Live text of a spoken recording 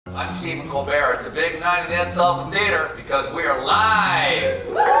I'm Stephen Colbert. It's a big night at the Ed Sullivan Theater because we are live.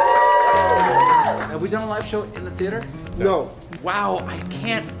 Have we done a live show in the theater? No. Wow, I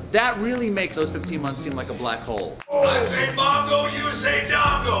can't. That really makes those 15 months seem like a black hole. I say Mongo, you say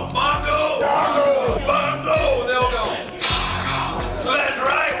Dongo. Mongo! Dongo! Bongo! They'll go. Dongo! That's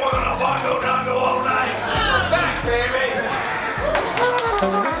right, we're gonna Bongo Dongo all night. We're back, baby!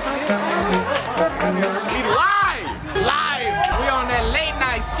 Live! We on that late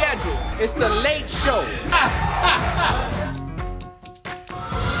night schedule. It's the late show.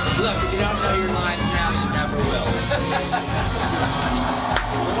 Look, if you don't know your lines now, you never will.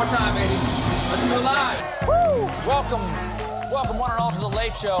 One more time, baby. Let's do it live. Woo! Welcome one and all to the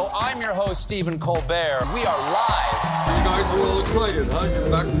Late Show. I'm your host, Stephen Colbert. We are live. You guys are all excited, huh? You're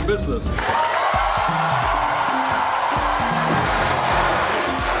back in business.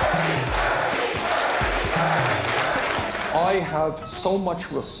 I have so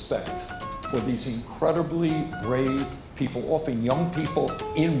much respect for these incredibly brave people, often young people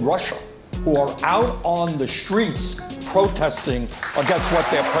in Russia, who are out on the streets protesting against what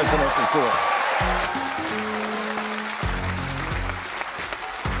their president is doing.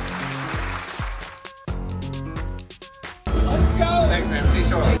 Let's go. Thanks, man. See you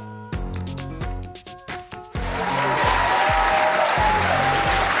shortly.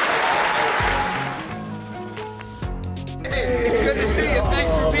 Good to see you.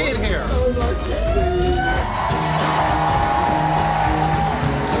 Thanks for being here. So nice to see you.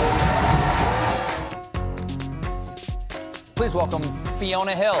 Please welcome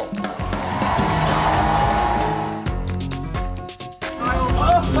Fiona Hill.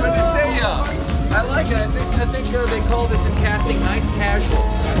 Good to see you. I like it. I think they call this in casting nice casual.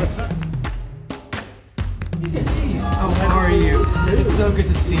 Oh, how are you? It's so good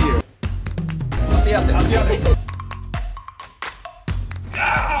to see you. See you out there.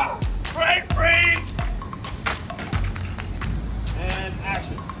 Ah! Break, freeze! And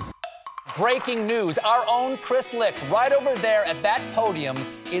action. Breaking news, our own Chris Licht, right over there at that podium,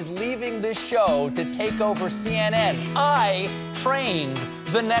 is leaving this show to take over CNN. I trained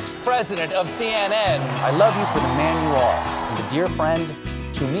the next president of CNN. I love you for the man you are, and a dear friend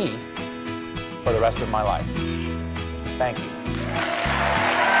to me for the rest of my life. Thank you.